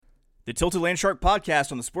The Tilted Land Shark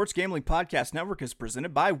podcast on the Sports Gambling Podcast Network is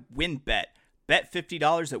presented by WynnBET. Bet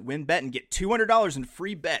 $50 at WynnBET and get $200 in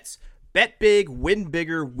free bets. Bet big, win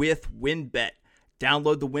bigger with WynnBET.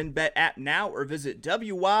 Download the WynnBET app now or visit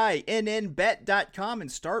wynnbet.com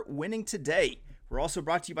and start winning today. We're also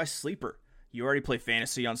brought to you by Sleeper. You already play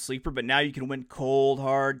fantasy on Sleeper, but now you can win cold,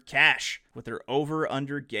 hard cash with their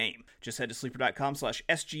over-under game. Just head to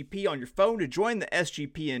sleeper.com/SGP on your phone to join the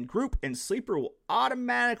SGPN group, and Sleeper will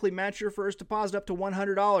automatically match your first deposit up to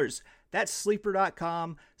 $100. That's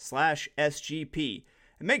sleeper.com/SGP.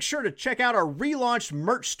 And make sure to check out our relaunched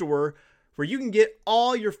merch store where you can get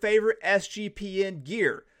all your favorite SGPN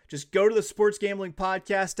gear. Just go to the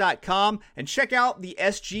sportsgamblingpodcast.com and check out the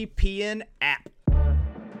SGPN app.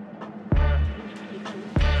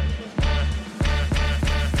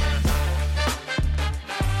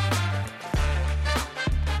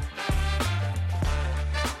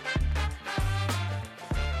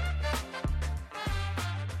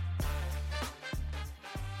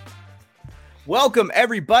 Welcome,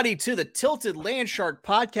 everybody, to the Tilted Land Shark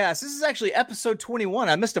podcast. This is actually episode 21.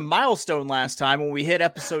 I missed a milestone last time when we hit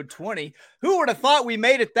episode 20. Who would have thought we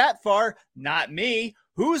made it that far? Not me.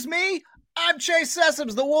 Who's me? I'm Chase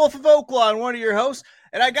Sessoms, the Wolf of Oaklawn, one of your hosts.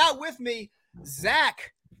 And I got with me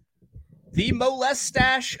Zach, the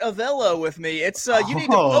Molestache Avello, with me. It's you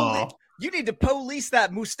need to police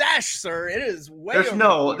that mustache, sir. It is way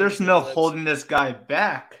There's no holding this guy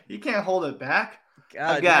back. You can't hold it back.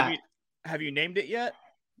 God, have you named it yet?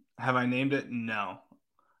 Have I named it? No.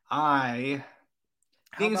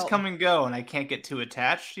 Things come and go, and I can't get too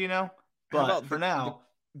attached, you know? But for now...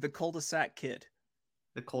 The cul-de-sac kid.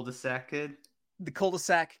 The cul-de-sac kid? The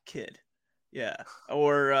cul-de-sac kid. Yeah.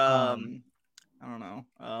 Or, I don't know.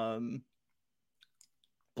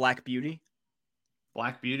 Black Beauty.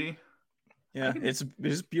 Black Beauty? Yeah, it's a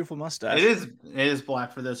beautiful mustache. It is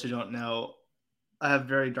black for those who don't know. I have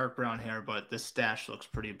very dark brown hair, but this stash looks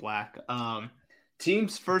pretty black.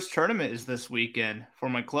 Team's first tournament is this weekend for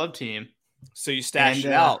my club team. So you stashed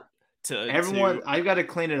it out to everyone. I've got to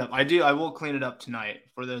clean it up. I will clean it up tonight.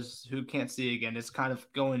 For those who can't see again, it's kind of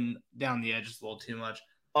going down the edges a little too much.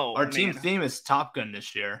 Oh, our team theme is Top Gun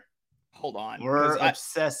this year. Hold on, we're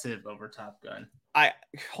obsessive over Top Gun.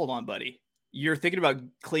 Hold on, buddy. You're thinking about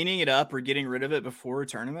cleaning it up or getting rid of it before a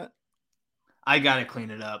tournament? I gotta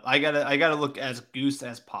clean it up. I gotta look as goose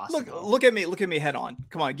as possible. Look at me head on.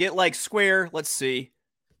 Come on, get like square. Let's see.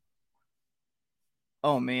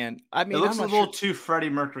 Oh man, I mean, it looks a little too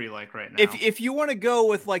Freddie Mercury like right now. If you want to go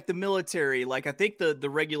with like the military, like I think the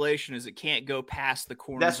regulation is it can't go past the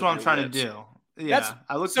corner. That's what I'm trying to do. Yeah,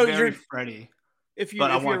 I look very Freddie. If you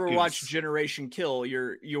ever watch Generation Kill,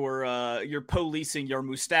 you're policing your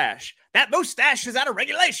mustache. That mustache is out of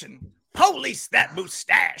regulation. Police that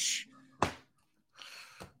mustache.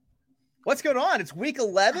 What's going on? It's week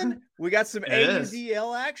 11. We got some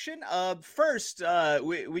AUDL action. First,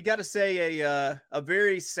 we got to say a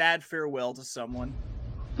very sad farewell to someone.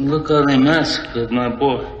 Look how they massacred my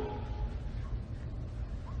boy.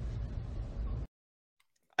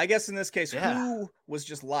 I guess in this case, who was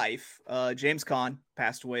just life? James Caan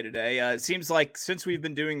passed away today. It seems like since we've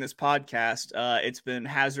been doing this podcast, it's been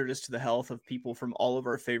hazardous to the health of people from all of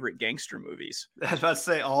our favorite gangster movies. I was about to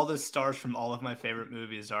say all the stars from all of my favorite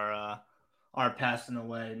movies are passing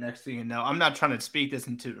away. Next thing you know, I'm not trying to speak this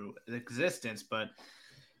into existence, but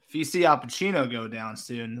if you see Al Pacino go down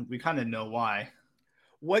soon, we kind of know why.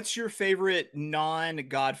 What's your favorite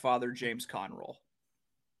non-Godfather James Caan role?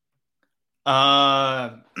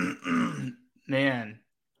 Man,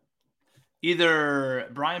 either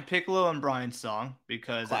Brian Piccolo and Brian's Song,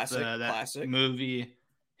 because classic movie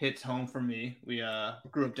hits home for me. We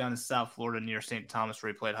grew up down in South Florida near St. Thomas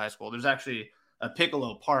where we played high school. There's actually a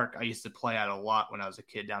Piccolo Park I used to play at a lot when I was a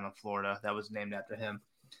kid down in Florida that was named after him.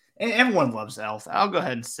 And everyone loves Elf. I'll go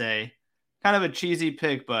ahead and say kind of a cheesy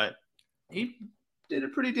pick, but he did a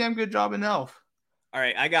pretty damn good job in Elf. All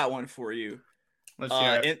right, I got one for you. Let's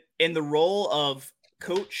hear it. In the role of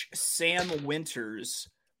Coach Sam Winters,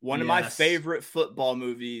 one of my favorite football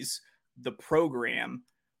movies, The Program,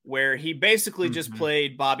 where he basically just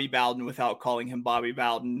played Bobby Bowden without calling him Bobby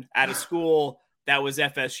Bowden at a school that was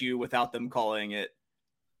FSU without them calling it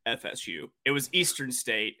FSU. It was Eastern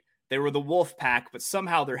State. They were the Wolf Pack, but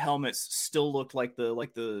somehow their helmets still looked like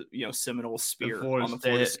the Seminole spear on the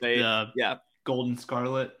Florida State. Golden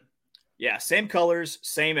Scarlet. Yeah, same colors,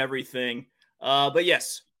 same everything. But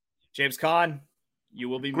yes, James Caan, you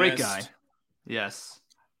will be great missed. Guy. Yes.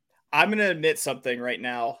 I'm going to admit something right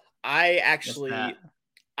now. I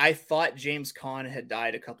thought James Caan had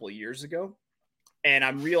died a couple of years ago. And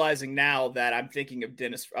I'm realizing now that I was thinking of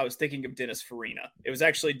Dennis Farina. It was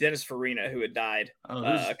actually Dennis Farina who had died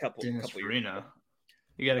a couple Dennis years Farina? ago.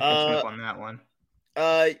 You got to catch me up on that one.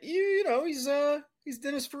 He's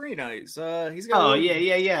Dennis Farina. He's got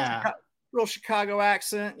real Chicago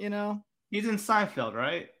accent, you know. He's in Seinfeld,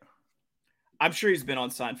 right? I'm sure he's been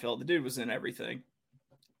on Seinfeld. The dude was in everything.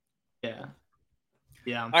 Yeah.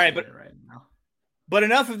 Yeah. All right, but right now. But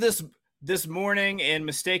enough of this morning and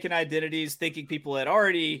mistaken identities, thinking people had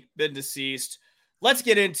already been deceased. Let's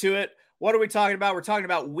get into it. What are we talking about? We're talking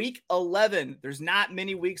about week 11. There's not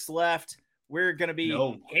many weeks left. We're going to be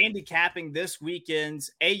handicapping this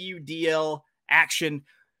weekend's AUDL action.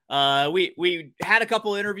 We had a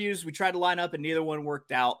couple interviews. We tried to line up and neither one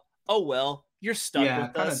worked out. Oh, well, you're stuck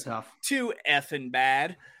with us. Tough. Too effing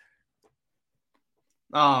bad.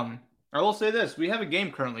 I will say this. We have a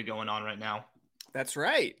game currently going on right now. That's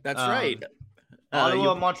right. Right.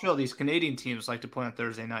 Ottawa, Montreal, these Canadian teams like to play on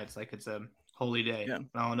Thursday nights like it's a holy day. Yeah.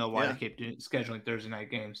 I don't know why they keep scheduling Thursday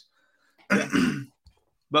night games. Yeah.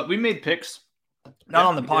 But we made picks, not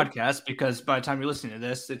on the podcast, because by the time you're listening to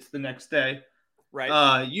this, it's the next day.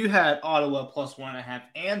 Right. You had Ottawa plus 1.5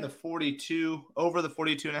 and the 42 over the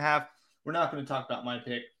 42.5. We're not going to talk about my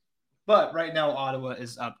pick, but right now Ottawa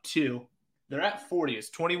is up 2. They're at 40. It's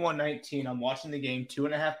 21-19. I'm watching the game.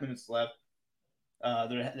 2.5 minutes left.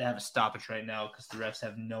 They have a stoppage right now because the refs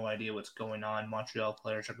have no idea what's going on. Montreal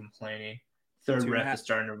players are complaining. Third ref is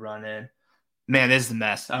starting to run in. Man, this is a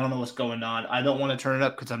mess. I don't know what's going on. I don't want to turn it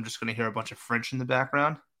up because I'm just going to hear a bunch of French in the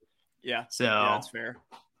background. Yeah. So that's fair.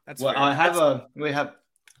 We have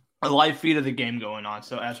a live feed of the game going on.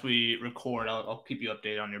 So as we record, I'll keep you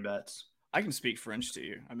updated on your bets. I can speak French to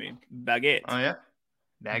you. I mean, baguette. Oh yeah,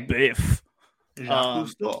 beef. I'm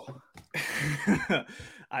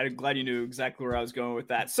glad you knew exactly where I was going with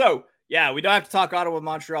that. So, yeah, we don't have to talk Ottawa,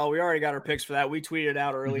 Montreal. We already got our picks for that. We tweeted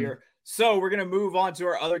out earlier. Mm-hmm. So, we're going to move on to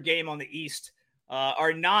our other game on the East,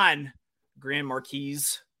 our non-Grand Marquis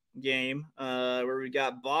game, where we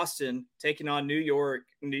got Boston taking on New York.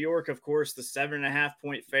 New York, of course, the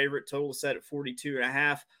 7.5-point favorite, total set at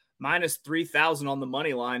 42.5, minus 3,000 on the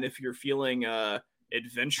money line if you're feeling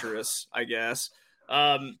adventurous, I guess.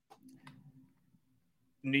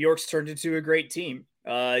 New York's turned into a great team.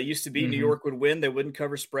 It used to be New York would win. They wouldn't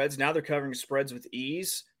cover spreads. Now they're covering spreads with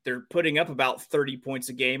ease. They're putting up about 30 points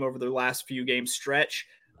a game over their last few games stretch,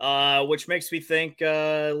 which makes me think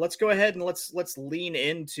let's go ahead and let's lean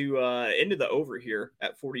into the over here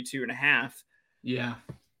at 42.5. Yeah.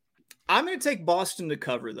 I'm going to take Boston to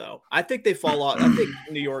cover, though. I think they fall off. I think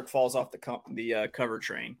New York falls off the cover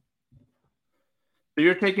train. So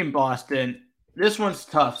you're taking Boston. This one's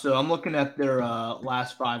tough. So I'm looking at their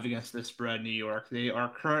last 5 against the spread, New York. They are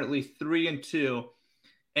currently 3-2,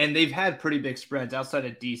 and they've had pretty big spreads outside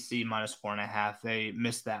of DC minus 4.5. They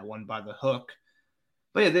missed that one by the hook.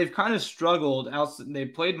 But yeah, they've kind of struggled. They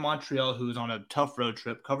played Montreal, who's on a tough road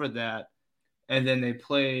trip, covered that. And then they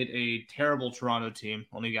played a terrible Toronto team,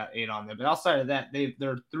 only got 8 on them. But outside of that,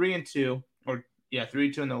 they're 3-2,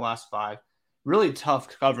 3-2 in their last 5. Really tough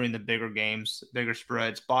covering the bigger games, bigger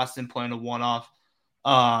spreads. Boston playing a one-off.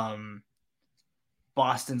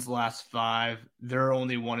 Boston's last 5, they're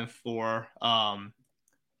only 1-4,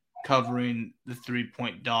 covering the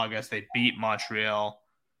 3-point dog as they beat Montreal.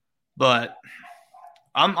 But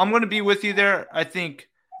I'm going to be with you there. I think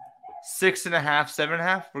 6.5,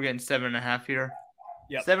 7.5. We're getting 7.5 here.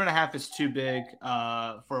 Yep. 7.5 is too big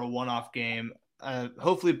for a one-off game.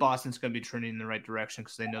 Hopefully Boston's going to be trending in the right direction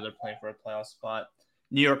because they know they're playing for a playoff spot.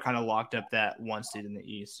 New York kind of locked up that 1 seed in the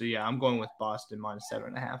East. So, yeah, I'm going with Boston minus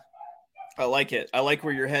 7.5. I like it. I like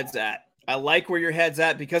where your head's at.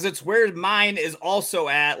 Because it's where mine is also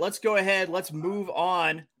at. Let's go ahead. Let's move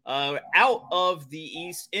on out of the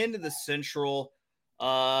East into the Central.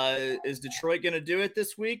 Is Detroit going to do it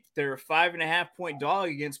this week? They're a 5.5-point dog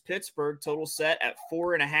against Pittsburgh. Total set at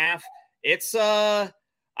 4.5. It's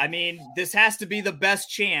this has to be the best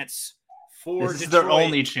chance for Detroit. This is their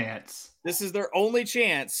only chance. This is their only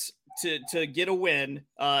chance to get a win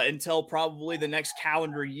until probably the next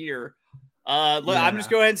calendar year. I'm just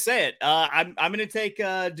go ahead and say it. I'm going to take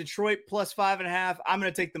Detroit plus 5.5. I'm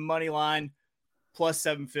going to take the money line plus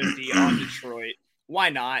 750 on Detroit. Why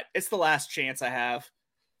not? It's the last chance I have.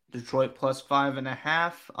 Detroit plus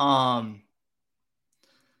 5.5.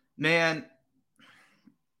 Man,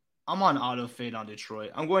 I'm on auto fade on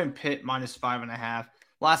Detroit. I'm going Pitt minus 5.5.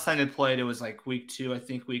 Last time they played, it was like week 2, I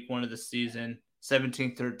think week 1 of the season,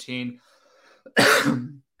 17-13.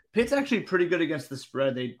 Pitt's actually pretty good against the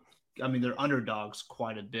spread. They're underdogs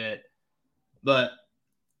quite a bit, but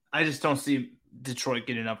I just don't see Detroit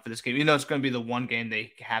getting up for this game. You know, it's going to be the one game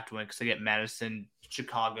they have to win because they get Madison,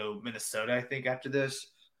 Chicago, Minnesota, I think, after this.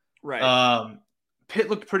 Right. Pitt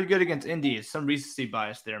looked pretty good against Indy. Some recency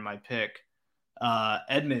bias there in my pick.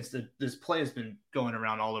 Edmonds, this play has been going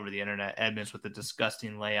around all over the internet. Edmonds with the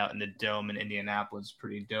disgusting layout in the dome in Indianapolis,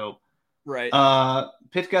 pretty dope. Right.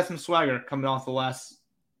 Pitt's got some swagger coming off the last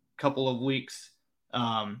couple of weeks.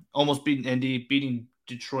 Almost beating Indy, beating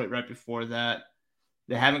Detroit right before that.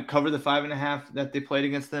 They haven't covered the 5.5 that they played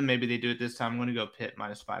against them. Maybe they do it this time. I'm going to go Pitt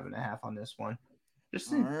minus 5.5 on this one. Just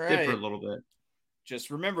to differ a little bit.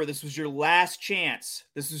 Just remember, this was your last chance.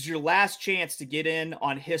 This was your last chance to get in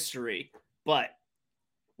on history. But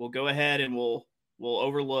we'll go ahead and we'll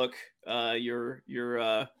overlook your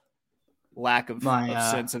lack of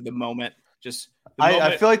sense of the moment. Just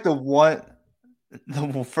I feel like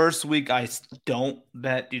the first week I don't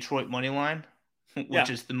bet Detroit money line, which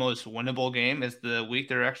is the most winnable game, is the week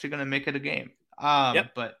they're actually going to make it a game.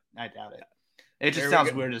 But I doubt it. It just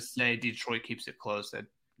sounds weird to say Detroit keeps it close. That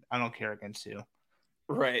I don't care against you.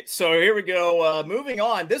 Right. So here we go. Moving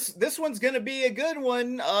on. This one's going to be a good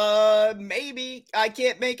one. Maybe I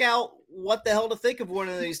can't make out what the hell to think of one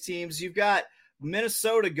of these teams. You've got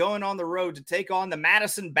Minnesota going on the road to take on the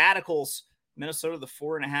Madison Baticals. Minnesota, the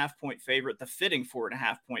 4.5-point favorite, the fitting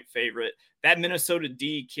 4.5-point favorite. That Minnesota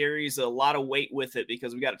D carries a lot of weight with it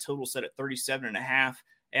because we got a total set at 37.5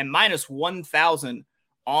 and minus 1,000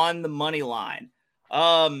 on the money line.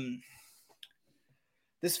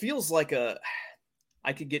 This feels like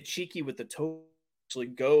I could get cheeky with the total, actually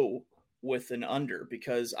go with an under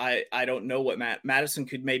because I don't know what Madison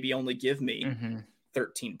could maybe only give me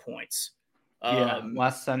 13 points.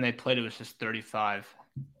 Last time they played, it was just 35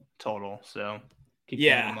 total. So keep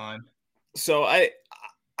that in mind. So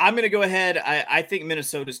I'm going to go ahead. I think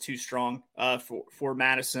Minnesota's too strong for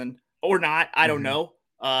Madison or not. I don't know.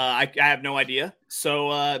 I have no idea.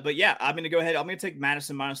 So, but yeah, I'm going to go ahead. I'm going to take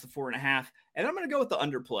Madison minus the 4.5, and I'm going to go with the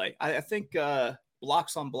underplay. I think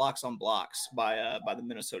blocks on blocks on blocks by the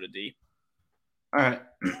Minnesota D. All right.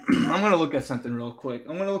 I'm going to look at something real quick.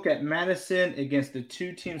 I'm going to look at Madison against the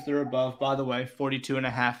two teams that are above. By the way,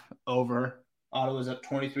 42.5 over. Ottawa's up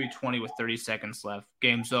 23-20 with 30 seconds left.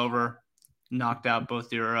 Game's over. Knocked out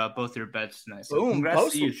both your bets tonight. So boom.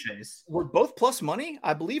 Congrats to you, Chase. Were both plus money?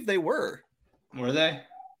 I believe they were. Were they?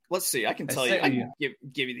 Let's see. I can tell you. I can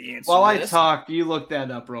give you the answer. While I talk, you look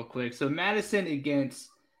that up real quick. So Madison against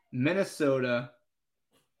Minnesota.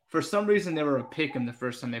 For some reason, they were a pick 'em the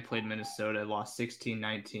first time they played Minnesota, lost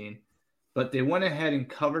 16-19. But they went ahead and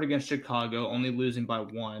covered against Chicago, only losing by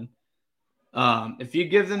 1. If you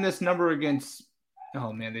give them this number against –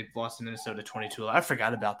 oh, man, they've lost to Minnesota 22. I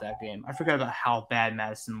forgot about that game. I forgot about how bad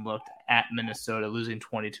Madison looked at Minnesota, losing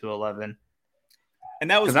 22-11.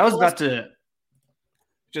 And that was about to –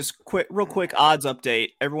 just real quick odds update.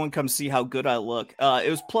 Everyone come see how good I look. It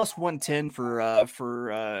was plus 110 for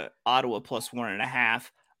Ottawa, plus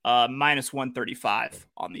 1.5. Minus 135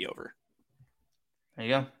 on the over. There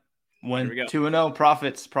you go. Win 2-0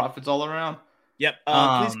 profits all around. Yep.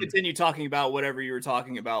 Please continue talking about whatever you were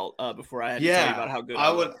talking about before I had to tell you about how good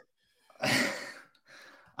I look.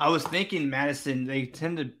 I was thinking Madison, they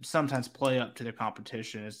tend to sometimes play up to their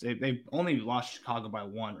competition. They've only lost Chicago by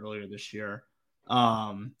 1 earlier this year.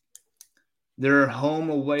 Their home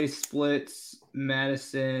away splits,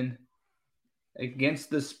 Madison against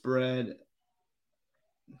the spread.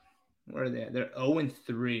 Where are they at? They're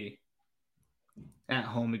 0-3 at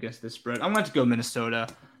home against the spread. I'm going to go Minnesota.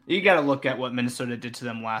 You got to look at what Minnesota did to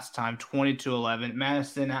them last time, 20-11.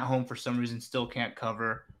 Madison at home for some reason still can't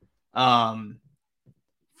cover.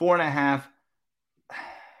 4.5.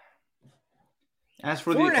 As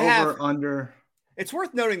for the over-under. It's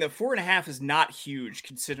worth noting that 4.5 is not huge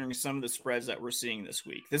considering some of the spreads that we're seeing this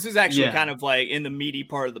week. This is actually kind of like in the meaty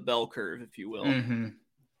part of the bell curve, if you will.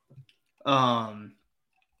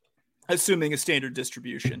 Assuming a standard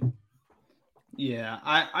distribution. Yeah,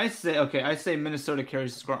 I say Minnesota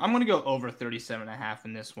carries the score. I'm going to go over 37.5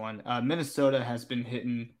 in this one. Minnesota has been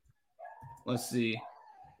hitting, 3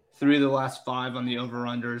 of the last 5 on the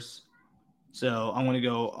over-unders. So I'm going to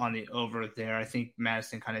go on the over there. I think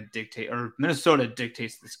Minnesota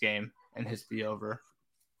dictates this game and hits the over.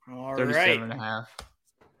 All 37.5.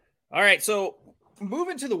 All right, so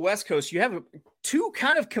moving to the West Coast, you have 2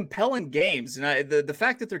 kind of compelling games. And the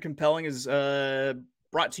fact that they're compelling is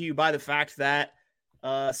brought to you by the fact that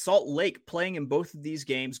Salt Lake playing in both of these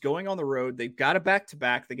games, going on the road. They've got a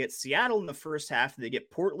back-to-back. They get Seattle in the first half. And they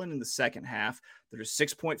get Portland in the second half. They're a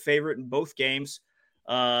 6-point favorite in both games.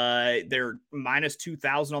 They're minus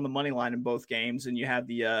 2,000 on the money line in both games. And you have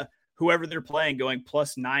the whoever they're playing going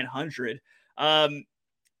plus 900.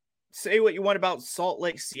 say what you want about Salt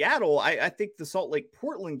Lake, Seattle. I think the Salt Lake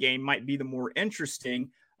Portland game might be the more interesting.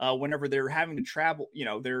 Whenever they're having to travel,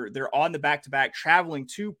 they're on the back-to-back traveling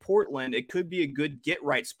to Portland. It could be a good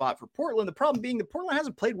get-right spot for Portland. The problem being that Portland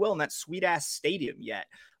hasn't played well in that sweet-ass stadium yet.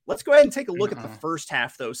 Let's go ahead and take a look at the first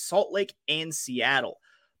half, though. Salt Lake and Seattle.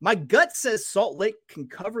 My gut says Salt Lake can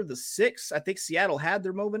cover the 6. I think Seattle had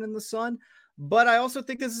their moment in the sun, but I also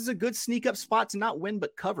think this is a good sneak-up spot to not win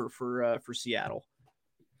but cover for Seattle.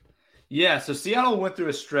 Yeah, so Seattle went through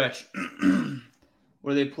a stretch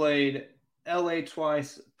where they played LA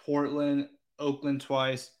twice, Portland, Oakland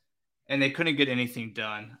twice, and they couldn't get anything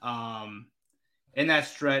done. In that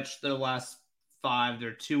stretch, the last 5,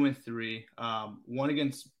 they're 2-3. One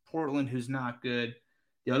against Portland, who's not good.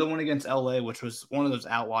 The other one against LA, which was one of those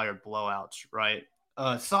outlier blowouts, right?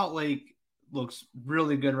 Salt Lake looks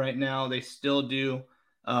really good right now. They still do.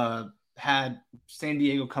 Had San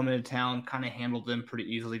Diego come into town, kind of handled them pretty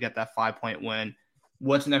easily, got that 5-point win.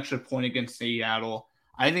 What's an extra point against Seattle?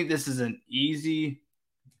 I think this is an easy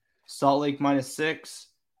Salt Lake -6.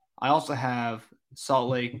 I also have Salt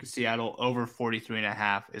Lake, Seattle over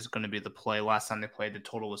 43.5 is going to be the play. Last time they played, the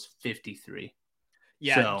total was 53.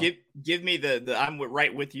 Yeah, so, give me the I'm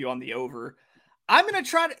right with you on the over. I'm going to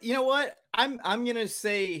try to, you know what? I'm going to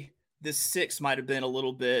say the 6 might have been a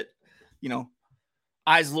little bit,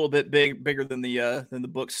 eyes a little bit bigger than the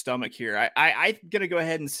book's stomach here. I'm going to go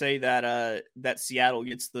ahead and say that that Seattle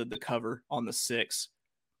gets the cover on the 6.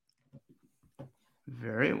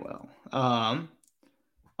 Very well.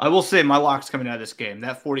 I will say my lock's coming out of this game.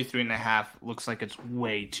 That 43.5 looks like it's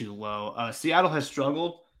way too low. Seattle has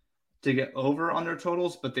struggled to get over on their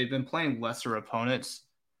totals, but they've been playing lesser opponents.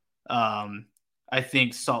 I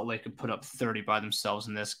think Salt Lake could put up 30 by themselves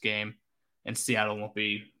in this game, and Seattle won't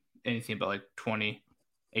be anything but like 20,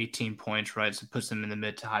 18 points, right? So it puts them in the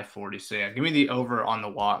mid to high 40s. So yeah, give me the over on the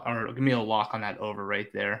lock, or give me a lock on that over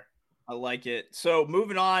right there. I like it. So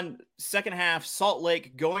moving on, second half, Salt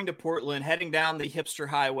Lake going to Portland, heading down the hipster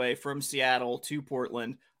highway from Seattle to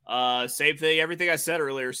Portland. Same thing. Everything I said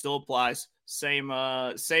earlier still applies. Same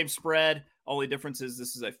spread. Only difference is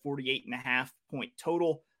this is a 48.5 point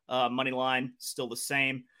total. Money line still the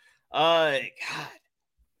same. God,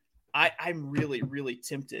 I'm really, really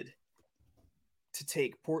tempted to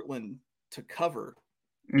take Portland to cover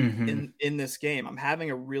in this game. I'm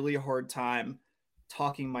having a really hard time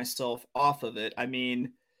talking myself off of it. I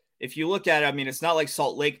mean, if you look at it, I mean, it's not like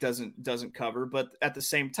Salt Lake doesn't cover, but at the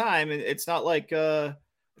same time, it's not like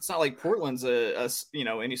Portland's a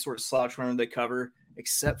any sort of slouch runner they cover,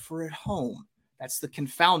 except for at home. That's the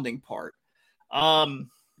confounding part.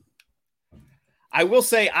 I will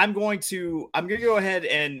say I'm going to go ahead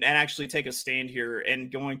and actually take a stand here and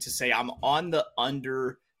going to say I'm on the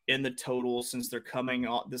under in the total since they're coming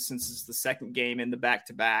on since it's the second game in the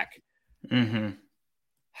back-to-back. I'm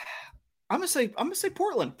gonna say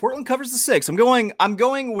Portland. Portland covers the 6. I'm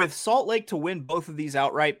going with Salt Lake to win both of these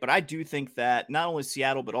outright, but I do think that not only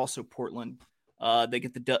Seattle but also Portland, they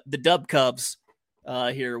get the dub Cubs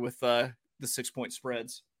here with the 6-point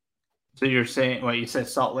spreads. So you're saying you said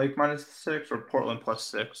Salt Lake -6 or Portland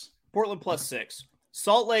 +6? Portland +6.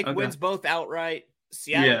 Salt Lake wins both outright.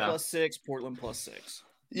 Seattle +6. Portland +6.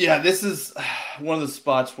 Yeah, this is one of the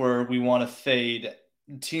spots where we want to fade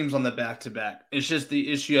teams on the back-to-back. It's just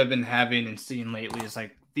the issue I've been having and seeing lately is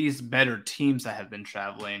like these better teams that have been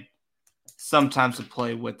traveling sometimes to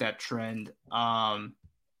play with that trend.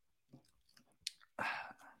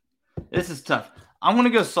 This is tough. I'm going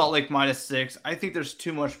to go Salt Lake -6. I think there's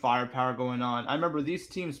too much firepower going on. I remember these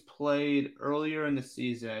teams played earlier in the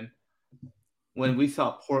season when we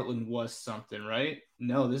thought Portland was something, right?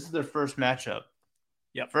 No, this is their first matchup.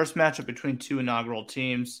 Yeah, first matchup between two inaugural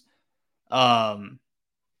teams. I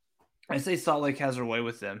say Salt Lake has their way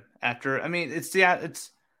with them.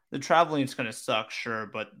 It's the traveling is going to suck, sure,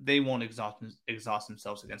 but they won't exhaust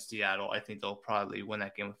themselves against Seattle. I think they'll probably win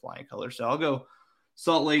that game with flying colors. So I'll go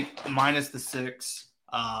Salt Lake -6.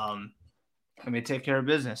 They take care of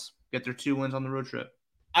business, get their 2 wins on the road trip.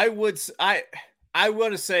 I want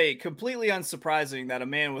to say completely unsurprising that a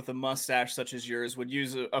man with a mustache such as yours would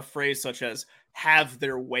use a phrase such as "have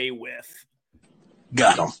their way with."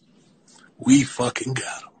 Got them. We fucking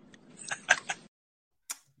got them.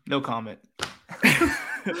 No comment. All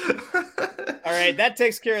right, that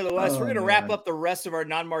takes care of the West. We're going to wrap up the rest of our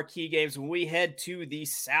non-marquee games when we head to the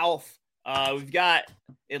South. We've got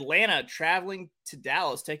Atlanta traveling to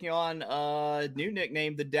Dallas, taking on a new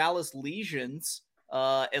nickname, the Dallas Legions.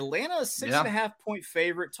 Atlanta is 6.5 point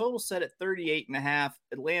favorite, total set at 38.5.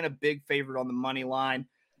 Atlanta big favorite on the money line.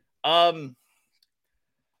 I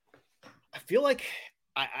feel like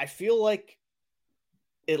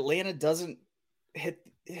Atlanta doesn't hit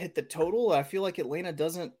the total. I feel like Atlanta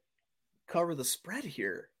doesn't cover the spread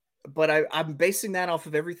here. But I'm basing that off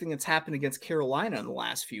of everything that's happened against Carolina in the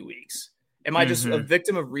last few weeks. Am I just a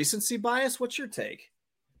victim of recency bias? What's your take?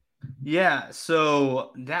 Yeah,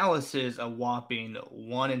 so Dallas is a whopping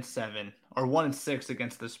 1-7 or 1-6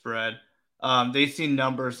 against the spread. They've seen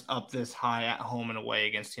numbers up this high at home and away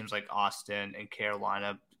against teams like Austin and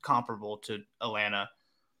Carolina, comparable to Atlanta.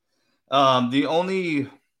 The only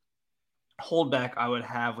holdback I would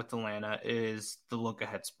have with Atlanta is the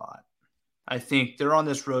look-ahead spot. I think they're on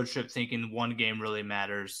this road trip thinking one game really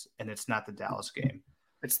matters, and it's not the Dallas game.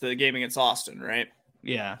 It's the game against Austin, right?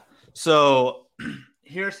 Yeah. So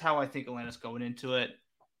here's how I think Atlanta's going into it.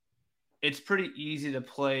 It's pretty easy to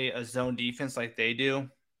play a zone defense like they do.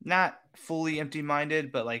 Not fully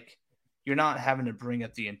empty-minded, but like you're not having to bring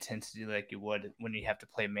up the intensity like you would when you have to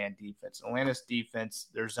play man defense. Atlanta's defense,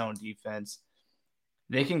 their zone defense,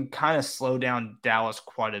 they can kind of slow down Dallas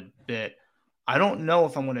quite a bit. I don't know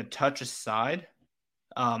if I'm going to touch a side.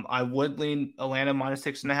 I would lean Atlanta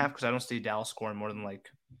 -6.5 because I don't see Dallas scoring more than like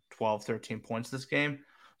 12, 13 points this game.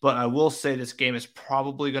 But I will say this game is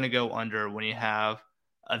probably going to go under when you have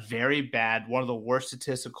a very bad, one of the worst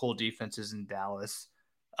statistical defenses in Dallas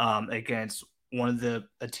against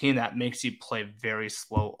a team that makes you play very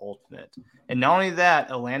slow ultimate. And not only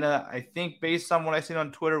that, Atlanta, I think based on what I've seen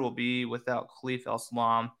on Twitter, will be without Khalif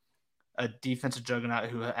El-Salam, a defensive juggernaut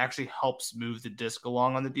who actually helps move the disc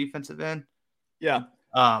along on the defensive end. Yeah.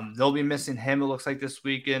 They'll be missing him, it looks like, this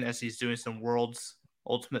weekend as he's doing some World's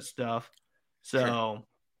Ultimate stuff. So sure.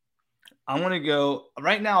 I'm going to go –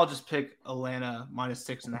 right now I'll just pick Atlanta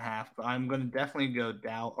 -6.5, but I'm going to definitely go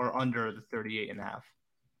down or under the 38.5.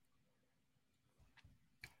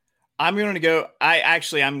 I'm going to go –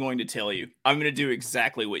 I'm going to tell you. I'm going to do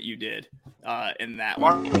exactly what you did in that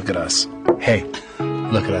one. Look at us. Hey,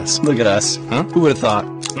 look at us. Look at us. Huh? Who would have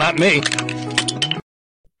thought? Not me.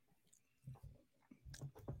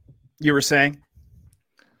 You were saying?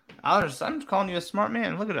 I'm just calling you a smart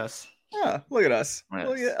man. Look at us. Yeah, look at us. Yes.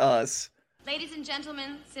 Look at us. Ladies and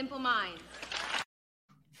gentlemen, simple minds.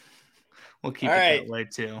 We'll keep that way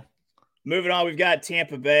too. Moving on, we've got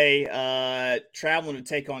Tampa Bay traveling to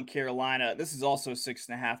take on Carolina. This is also a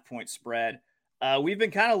 6.5 point spread. We've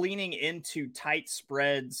been kind of leaning into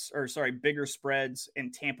bigger spreads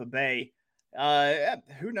in Tampa Bay.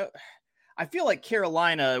 Who knows? I feel like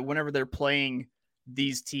Carolina, whenever they're playing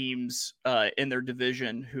these teams in their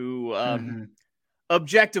division who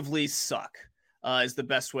objectively suck, is the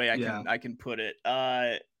best way I can put it.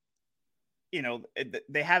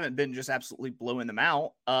 They haven't been just absolutely blowing them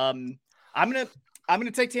out. I'm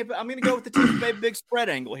gonna take Tampa. I'm gonna go with the Tampa Bay big spread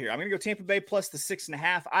angle here. I'm gonna go Tampa Bay plus the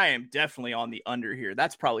 6.5. I am definitely on the under here.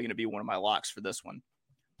 That's probably gonna be one of my locks for this one.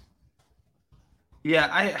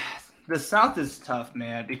 Yeah, the South is tough,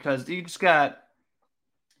 man, because you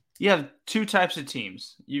have two types of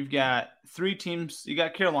teams. You've got three teams. You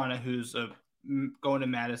got Carolina, who's going to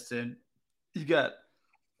Madison. You got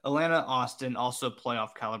Atlanta, Austin, also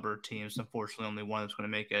playoff caliber teams. Unfortunately, only one that's going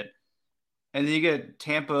to make it. And then you get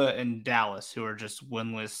Tampa and Dallas, who are just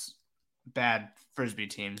winless, bad Frisbee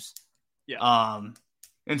teams. Yeah.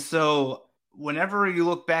 And so whenever you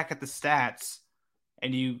look back at the stats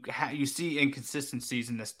and you see inconsistencies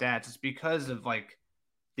in the stats, it's because of like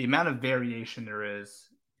the amount of variation there is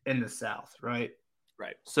in the South, right?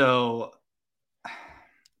 Right. So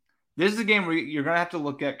this is a game where you're going to have to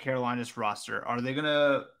look at Carolina's roster. They're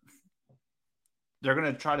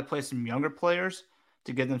going to try to play some younger players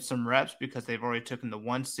to give them some reps because they've already taken the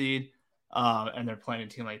 1 seed and they're playing a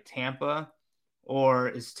team like Tampa? Or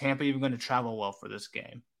is Tampa even going to travel well for this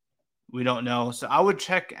game? We don't know. So I would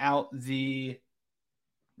check out the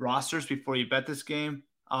rosters before you bet this game.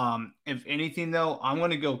 If anything, though, I'm going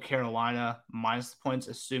to go Carolina minus the points,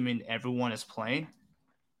 assuming everyone is playing,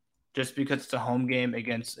 just because it's a home game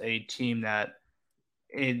against a team that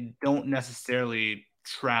don't necessarily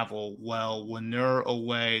travel well. When they're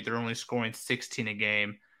away, they're only scoring 16 a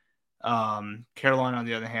game. Carolina, on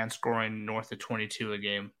the other hand, scoring north of 22 a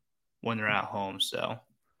game when they're at home. So okay.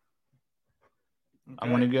 I'm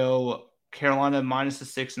going to go Carolina minus the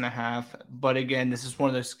 6.5. But again, this is one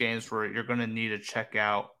of those games where you're going to need to check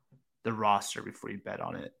out the roster before you bet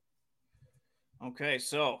on it. Okay,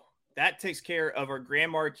 so that takes care of our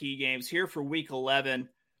Grand Marquee games here for Week 11.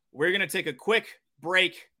 We're going to take a quick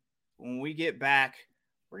break. When we get back,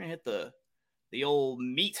 we're going to hit the old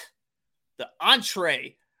meat, the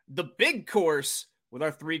entree, the big course with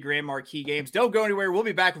our 3 Grand Marquee games. Don't go anywhere. We'll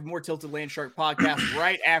be back with more Tilted Land Shark podcast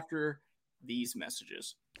right after these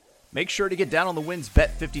messages. Make sure to get down on the Wynn's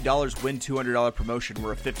Bet $50, win $200 promotion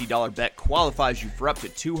where a $50 bet qualifies you for up to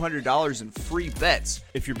 $200 in free bets.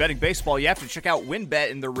 If you're betting baseball, you have to check out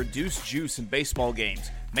WynnBET and the reduced juice in baseball games.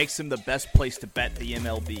 Makes them the best place to bet the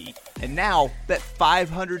MLB. And now, bet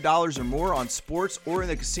 $500 or more on sports or in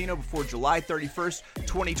the casino before July 31st,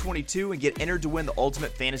 2022 and get entered to win the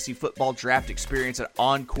ultimate fantasy football draft experience at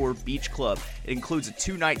Encore Beach Club. It includes a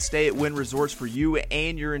 2-night stay at Wynn Resorts for you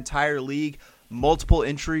and your entire league. Multiple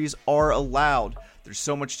entries are allowed. There's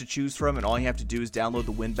so much to choose from, and all you have to do is download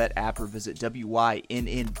the WynnBET app or visit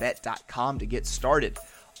wynnbet.com to get started.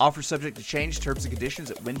 Offer subject to change, terms and conditions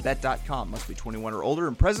at wynnbet.com. Must be 21 or older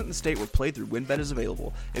and present in the state where playthrough WynnBET is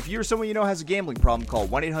available. If you or someone you know has a gambling problem, call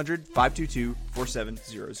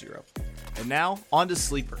 1-800-522-4700. And now, on to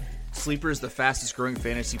Sleeper. Sleeper is the fastest growing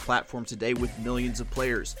fantasy platform today with millions of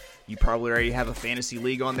players. You probably already have a fantasy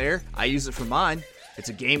league on there. I use it for mine. It's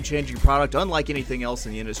a game-changing product unlike anything else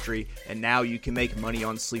in the industry, and now you can make money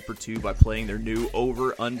on Sleeper too by playing their new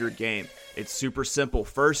over-under game. It's super simple.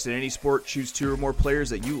 First, in any sport, choose 2 or more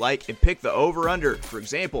players that you like and pick the over-under. For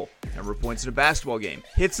example, number of points in a basketball game,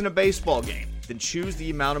 hits in a baseball game. Then choose the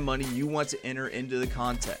amount of money you want to enter into the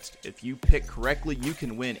contest. If you pick correctly, you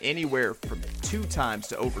can win anywhere from 2 times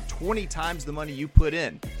to over 20 times the money you put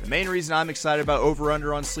in. The main reason I'm excited about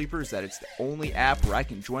Over-Under on Sleeper is that it's the only app where I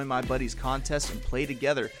can join my buddies' contests and play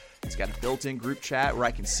together. It's got a built-in group chat where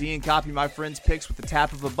I can see and copy my friends' picks with the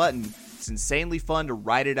tap of a button. It's insanely fun to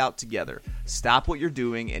write it out together. Stop what you're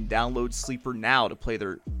doing and download Sleeper now to play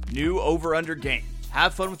their new Over-Under game.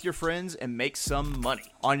 Have fun with your friends and make some money.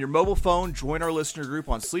 On your mobile phone, join our listener group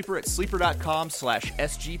on Sleeper at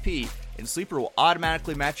sleeper.com/SGP, and Sleeper will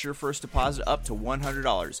automatically match your first deposit up to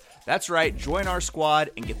 $100. That's right, join our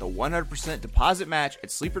squad and get the 100% deposit match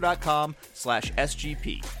at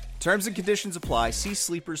sleeper.com/SGP. Terms and conditions apply. See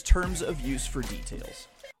Sleeper's terms of use for details.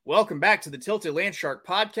 Welcome back to the Tilted Landshark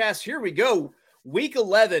podcast. Here we go. Week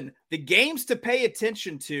 11, the games to pay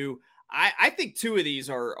attention to. I think 2 of these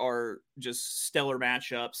are just stellar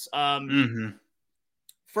matchups.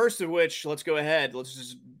 First of which, let's go ahead. Let's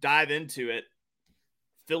just dive into it.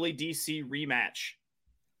 Philly DC rematch.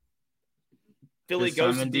 Philly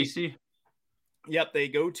goes to DC. Yep, they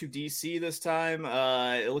go to DC this time.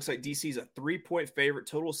 It looks like DC is a 3-point favorite.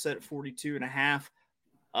 Total set at 42.5.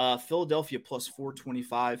 Philadelphia plus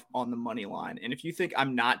 425 on the money line. And if you think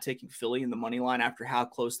I'm not taking Philly in the money line after how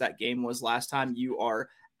close that game was last time, you are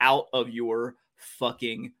out of your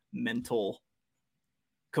fucking mental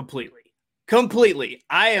completely.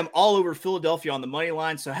 I am all over Philadelphia on the money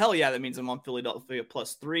line. So hell yeah, that means I'm on Philadelphia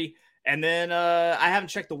plus 3. And then I haven't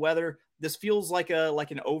checked the weather. This feels like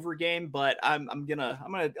an over game, but I'm gonna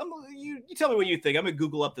you tell me what you think. I'm gonna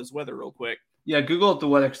Google up this weather real quick. Yeah, Google up the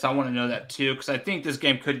weather because I want to know that too. Because I think this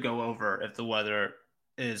game could go over if the weather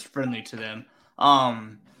is friendly to them.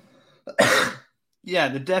 Yeah,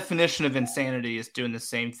 the definition of insanity is doing the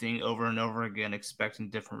same thing over and over again,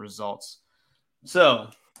 expecting different results.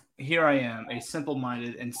 So here I am, a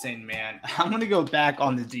simple-minded, insane man. I'm going to go back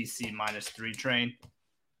on the DC -3 train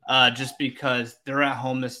just because they're at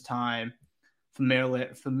home this time.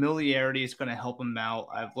 Familiarity is going to help them out.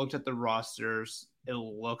 I've looked at the rosters. It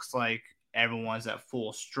looks like everyone's at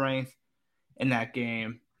full strength in that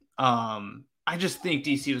game. I just think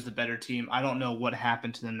DC was the better team. I don't know what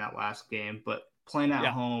happened to them that last game, but playing at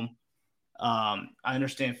home, I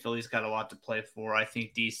understand Philly's got a lot to play for. I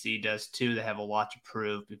think DC does too. They have a lot to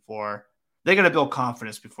prove before they got to build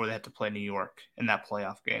confidence before they have to play New York in that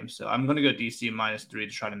playoff game. So I'm going to go DC -3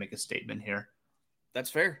 to try to make a statement here. That's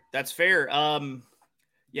fair.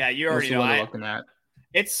 Yeah, you already know. What looking at.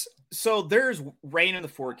 There's rain in the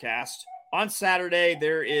forecast. On Saturday,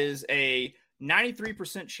 there is a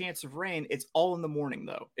 93% chance of rain. It's all in the morning,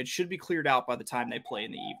 though. It should be cleared out by the time they play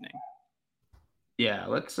in the evening. Yeah,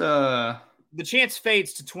 let's the chance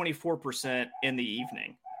fades to 24% in the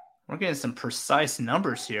evening. We're getting some precise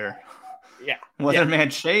numbers here. Yeah.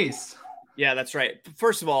 Weatherman Chase. Yeah, that's right.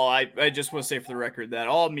 First of all, I just want to say for the record that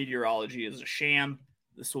all meteorology is a sham.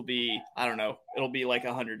 This will be, I don't know, it'll be like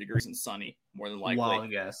 100 degrees and sunny, more than likely.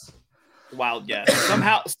 Wild guess.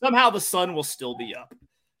 Somehow the sun will still be up.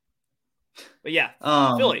 But yeah,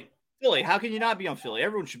 Philly. How can you not be on Philly?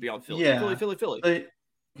 Everyone should be on Philly. Yeah. Philly.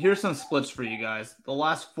 Here's some splits for you guys. The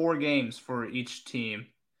last 4 games for each team.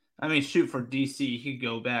 I mean, shoot, for DC, you could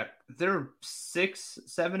go back. They're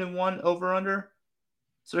 6-7-1 over-under.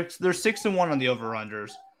 So they're 6-1 on the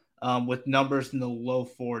over-unders with numbers in the low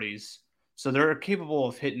 40s. So they're capable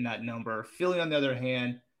of hitting that number. Philly, on the other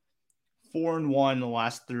hand, 4-1 the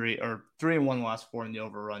last 3, or 3-1 the last 4 in the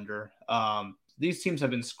over-under. These teams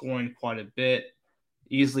have been scoring quite a bit.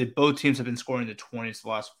 easily. Both teams have been scoring in the 20s the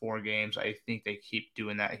last 4 games. I think they keep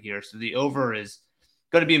doing that here. So the over is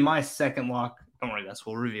going to be my second lock. Don't worry, guys.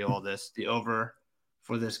 We'll reveal all this. The over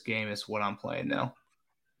for this game is what I'm playing now.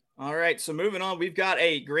 All right, so moving on, we've got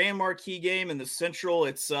a grand marquee game in the Central.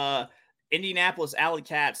 It's Indianapolis Alley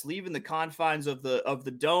Cats leaving the confines of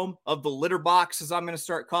the dome, of the litter box, as I'm going to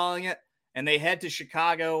start calling it, and they head to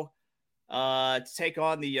Chicago to take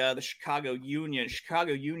on the Chicago Union.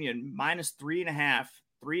 Chicago Union minus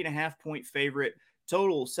 3.5 point favorite.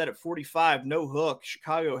 Total set at 45, no hook.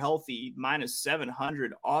 Chicago healthy minus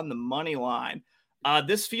 700 on the money line.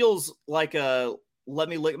 This feels like a let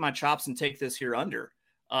me lick my chops and take this here under.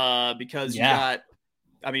 Because you got,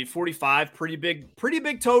 45, pretty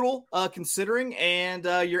big total, considering, and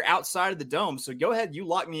you're outside of the dome. So go ahead, you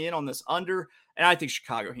lock me in on this under, and I think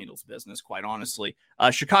Chicago handles business, quite honestly.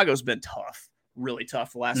 Chicago's been tough, really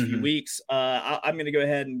tough the last few weeks. I'm going to go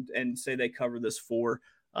ahead and say they cover this 4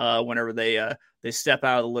 whenever they step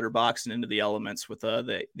out of the litter box and into the elements with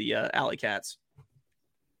the Alley Cats.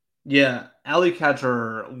 Yeah, Alley Cats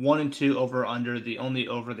are 1-2 over under. The only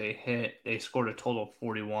over they hit, they scored a total of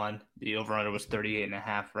 41. The over under was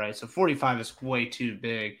 38.5, right? So 45 is way too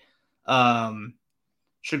big.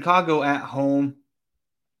 Chicago at home.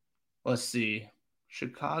 Let's see.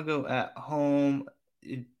 Chicago at home,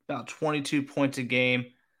 about 22 points a game.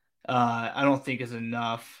 I don't think is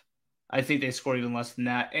enough. I think they score even less than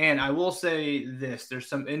that. And I will say this: there's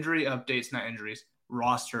some injury updates, not injuries,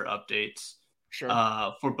 roster updates. Sure.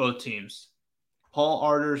 For both teams. Paul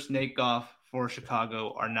Arders, Nate Goff for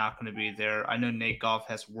Chicago are not going to be there. I know Nate Goff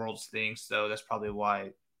has Worlds things, so that's probably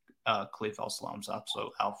why Khalif Al-Salam's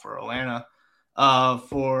also out for Atlanta.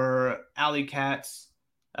 For Alley Cats,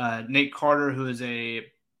 Nate Carter, who is a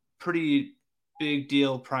pretty big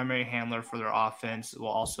deal primary handler for their offense, will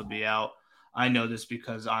also be out. I know this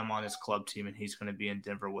because I'm on his club team, and he's going to be in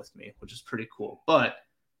Denver with me, which is pretty cool. But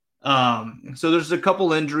so there's a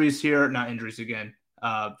couple injuries here, not injuries again.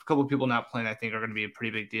 A couple of people not playing, I think, are going to be a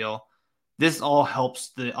pretty big deal. This all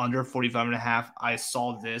helps the under 45.5. I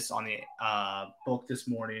saw this on the book this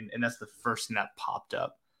morning, and that's the first thing that popped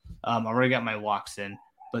up. I already got my locks in,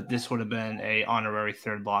 but this would have been a honorary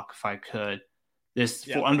third lock if I could. This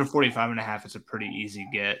for under 45.5 is a pretty easy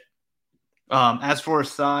get. As for a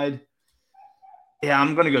side,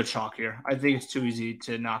 I'm going to go chalk here. I think it's too easy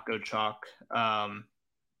to not go chalk.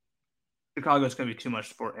 Chicago's going to be too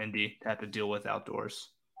much for Indy to have to deal with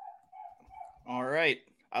outdoors. All right.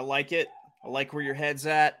 I like it. I like where your head's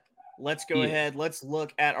at. Let's go ahead. Let's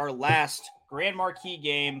look at our last grand marquee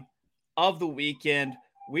game of the weekend.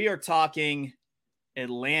 We are talking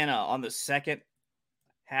Atlanta on the second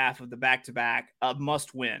half of the back-to-back. A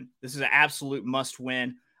must-win. This is an absolute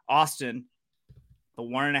must-win. Austin, the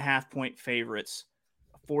 1.5 point favorites.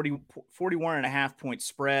 41.5 point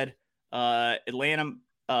spread. Atlanta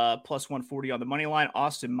plus 140 on the money line.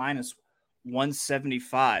 Austin minus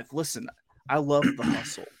 175. Listen, I love the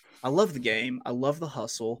hustle. I love the game. I love the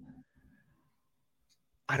hustle.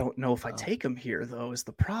 I don't know if I take them here, though, is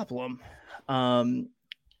the problem.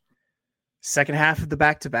 Second half of the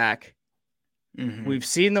back-to-back. We've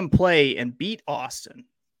seen them play and beat Austin.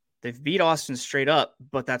 They've beat Austin straight up,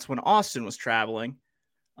 but that's when Austin was traveling.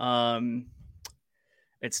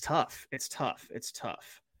 It's tough. It's tough. It's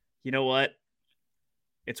tough. You know what?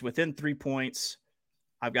 It's within 3 points.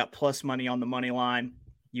 I've got plus money on the money line.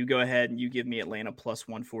 You go ahead and you give me Atlanta plus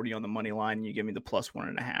 140 on the money line, and you give me the plus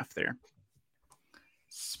 1.5 there.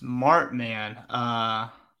 Smart man.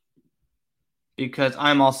 Because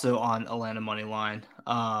I'm also on Atlanta money line.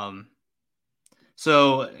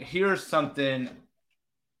 So here's something.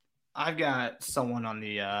 I've got someone on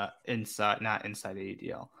the inside, not inside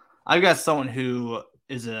ADL. I've got someone who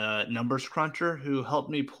is a numbers cruncher who helped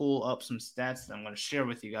me pull up some stats that I'm going to share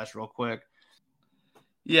with you guys real quick.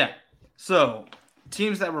 Yeah. So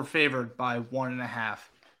teams that were favored by 1.5.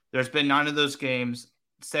 There's been 9 of those games,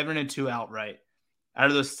 7-2 outright. Out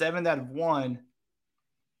of those 7 that have won,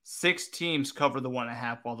 6 teams covered the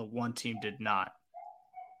 1.5 while the 1 team did not.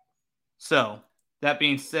 So that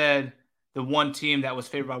being said, the 1 team that was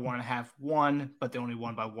favored by 1.5 won, but they only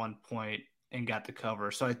won by 1 point and got the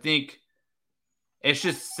cover. So I think it's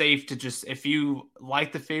just safe to if you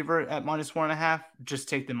like the favorite at minus 1.5, just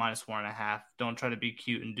take the minus 1.5. Don't try to be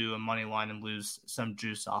cute and do a money line and lose some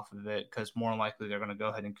juice off of it, because more than likely they're going to go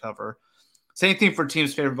ahead and cover. Same thing for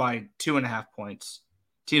teams favored by 2.5 points.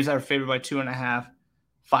 Teams that are favored by 2.5,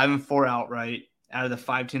 5-4 outright. Out of the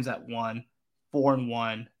 5 teams that won,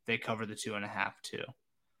 4-1, they cover the 2.5 too.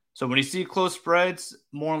 So when you see close spreads,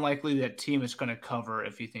 more than likely that team is going to cover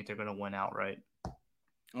if you think they're going to win outright.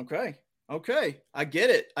 Okay. Okay, I get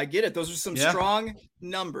it. Those are some strong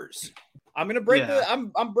numbers. I'm gonna break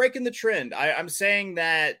I'm breaking the trend. I'm saying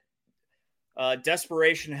that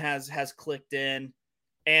desperation has clicked in,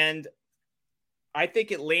 and I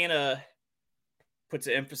think Atlanta puts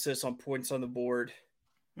an emphasis on points on the board.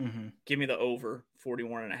 Mm-hmm. Give me the over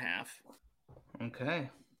 41.5. Okay.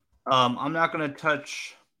 I'm not going to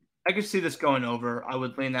touch. I could see this going over. I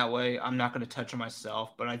would lean that way. I'm not going to touch it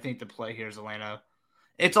myself, but I think the play here is Atlanta.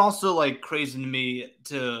 It's also like crazy to me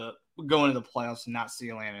to go into the playoffs and not see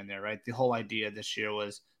Atlanta in there, right? The whole idea this year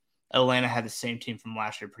was Atlanta had the same team from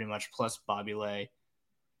last year pretty much, plus Bobby Lay.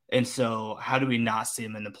 And so how do we not see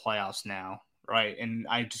them in the playoffs now, right? And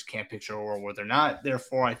I just can't picture a world where they're not.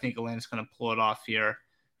 Therefore, I think Atlanta's going to pull it off here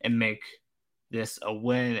and make this a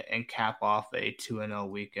win and cap off a 2-0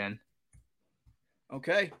 weekend.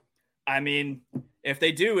 Okay. I mean, if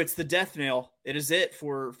they do, it's the death nail. It is it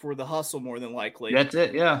for the hustle more than likely. That's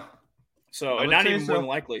it, yeah. So not even more than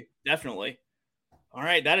likely. Definitely. All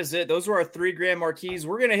right, that is it. Those were our 3 grand marquees.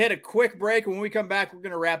 We're going to hit a quick break. When we come back, we're going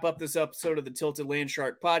to wrap up this episode of the Tilted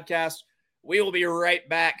Landshark podcast. We will be right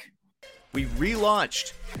back. We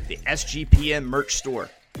relaunched the SGPN merch store.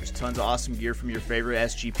 There's tons of awesome gear from your favorite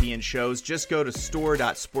SGPN shows. Just go to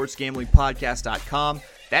store.sportsgamblingpodcast.com.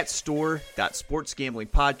 That's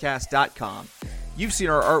store.sportsgamblingpodcast.com. You've seen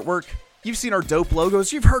our artwork. You've seen our dope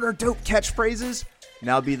logos. You've heard our dope catchphrases.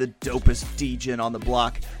 Now be the dopest DGen on the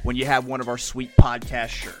block when you have one of our sweet podcast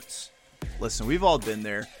shirts. Listen, we've all been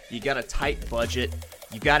there. You got a tight budget.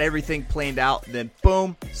 You got everything planned out. Then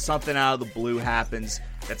boom, something out of the blue happens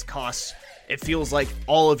that's costs. It feels like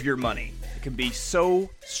all of your money. It can be so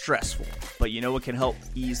stressful. But you know what can help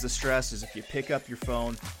ease the stress is if you pick up your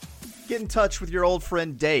phone, get in touch with your old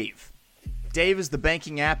friend Dave. Dave is the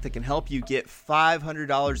banking app that can help you get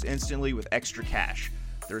 $500 instantly with extra cash.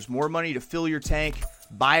 There's more money to fill your tank,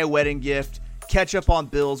 buy a wedding gift, catch up on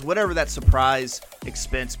bills, whatever that surprise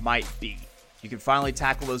expense might be. You can finally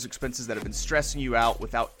tackle those expenses that have been stressing you out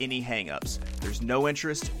without any hangups. There's no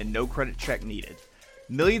interest and no credit check needed.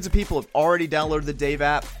 Millions of people have already downloaded the Dave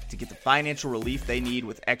app to get the financial relief they need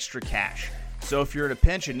with extra cash. So if you're in a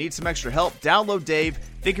pinch and need some extra help, download Dave.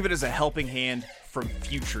 Think of it as a helping hand from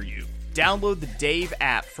future you. Download the Dave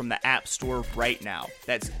app from the App Store right now.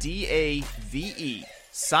 That's DAVE.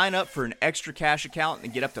 Sign up for an extra cash account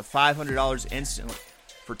and get up to $500 instantly.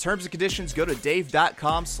 For terms and conditions, go to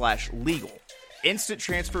dave.com/legal. Instant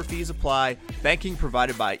transfer fees apply. Banking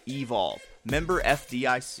provided by Evolve. Member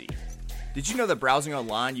FDIC. Did you know that browsing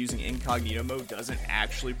online using incognito mode doesn't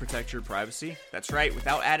actually protect your privacy? That's right.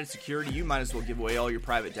 Without added security, you might as well give away all your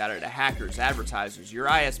private data to hackers, advertisers, your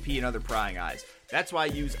ISP, and other prying eyes. That's why I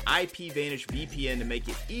use IPVanish VPN to make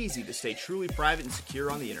it easy to stay truly private and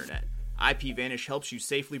secure on the internet. IPVanish helps you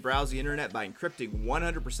safely browse the internet by encrypting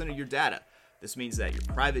 100% of your data. This means that your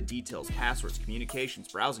private details, passwords, communications,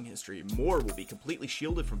 browsing history, and more will be completely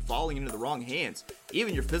shielded from falling into the wrong hands.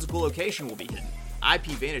 Even your physical location will be hidden.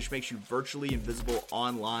 IPVanish makes you virtually invisible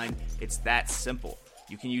online. It's that simple.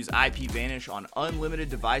 You can use IPVanish on unlimited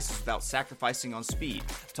devices without sacrificing on speed.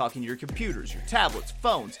 I'm talking your computers, your tablets,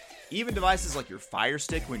 phones, even devices like your Fire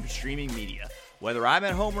Stick when you're streaming media. Whether I'm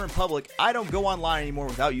at home or in public, I don't go online anymore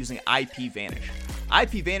without using IPVanish.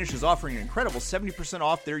 IPVanish is offering an incredible 70%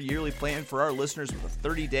 off their yearly plan for our listeners with a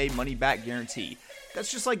 30-day money-back guarantee.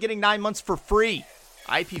 That's just like getting 9 months for free.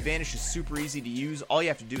 IPVanish is super easy to use. All you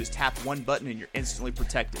have to do is tap one button and you're instantly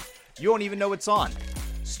protected. You won't even know it's on.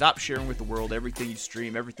 Stop sharing with the world everything you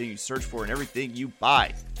stream, everything you search for, and everything you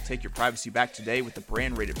buy. Take your privacy back today with the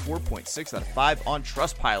brand rated 4.6 out of 5 on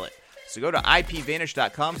Trustpilot. So go to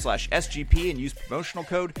IPVanish.com/SGP and use promotional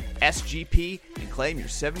code SGP and claim your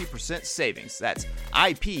 70% savings. That's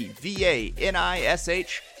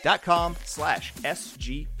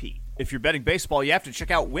IPVanish.com/SGP. If you're betting baseball, you have to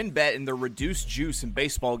check out WynnBET and their reduced juice in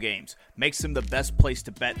baseball games. Makes them the best place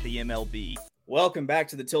to bet the MLB. Welcome back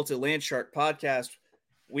to the Tilted Landshark podcast.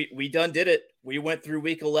 We done did it. We went through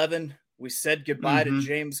week 11. We said goodbye to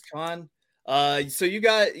James Conn. So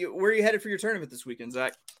where are you headed for your tournament this weekend,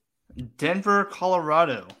 Zach? Denver,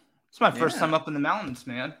 Colorado. It's my first time up in the mountains,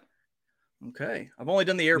 man. Okay. I've only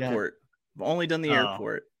done the airport. Yeah. I've only done the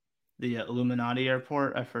airport. The Illuminati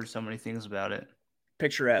airport. I've heard so many things about it.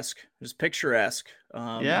 Picturesque. Just picturesque.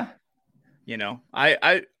 Yeah. You know,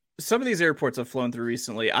 I some of these airports I've flown through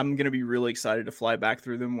recently, I'm going to be really excited to fly back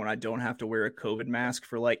through them when I don't have to wear a COVID mask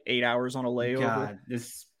for like 8 hours on a layover. God, this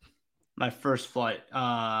is my first flight.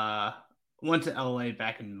 Went to LA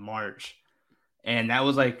back in March. And that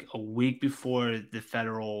was like a week before the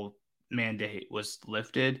federal mandate was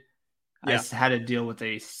lifted. Yeah. I just had to deal with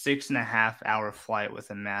a 6.5 hour flight with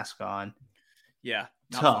a mask on. Yeah.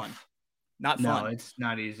 Tough. Not No, fun. it's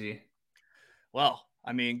not easy. Well,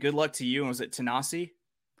 I mean, good luck to you. And was it Tanasi?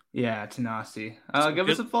 Yeah, Tanasi. So Give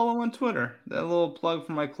good- us a follow on Twitter. That little plug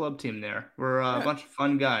for my club team there. We're a bunch of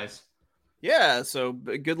fun guys. Yeah. So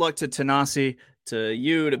good luck to Tanasi, to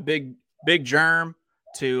you, to Big Germ,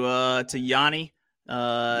 to Yanni.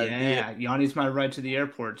 Yanni's my ride to the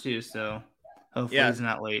airport too, so hopefully he's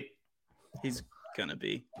not late. He's gonna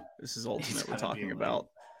be. This is ultimate we're gonna talking be about.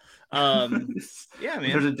 Yeah, man.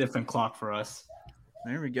 There's a different clock for us.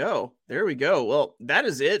 There we go. Well, that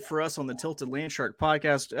is it for us on the Tilted Landshark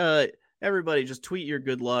podcast. Everybody just tweet your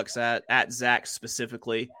good lucks at Zach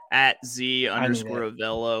specifically, at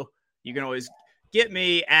Z_Avello. You can always get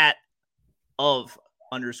me at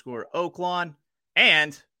 _Oaklawn,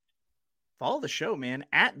 and follow the show, man,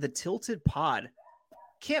 at the Tilted Pod.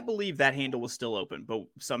 Can't believe that handle was still open, but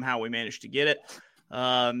somehow we managed to get it.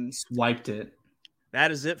 Swiped it. That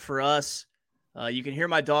is it for us. You can hear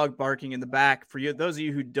my dog barking in the back. For you, those of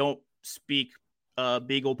you who don't speak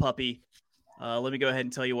Beagle Puppy, let me go ahead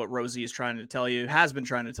and tell you what Rosie is trying to tell you, has been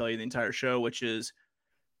trying to tell you the entire show, which is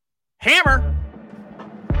hammer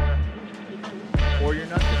or you're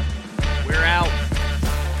nothing.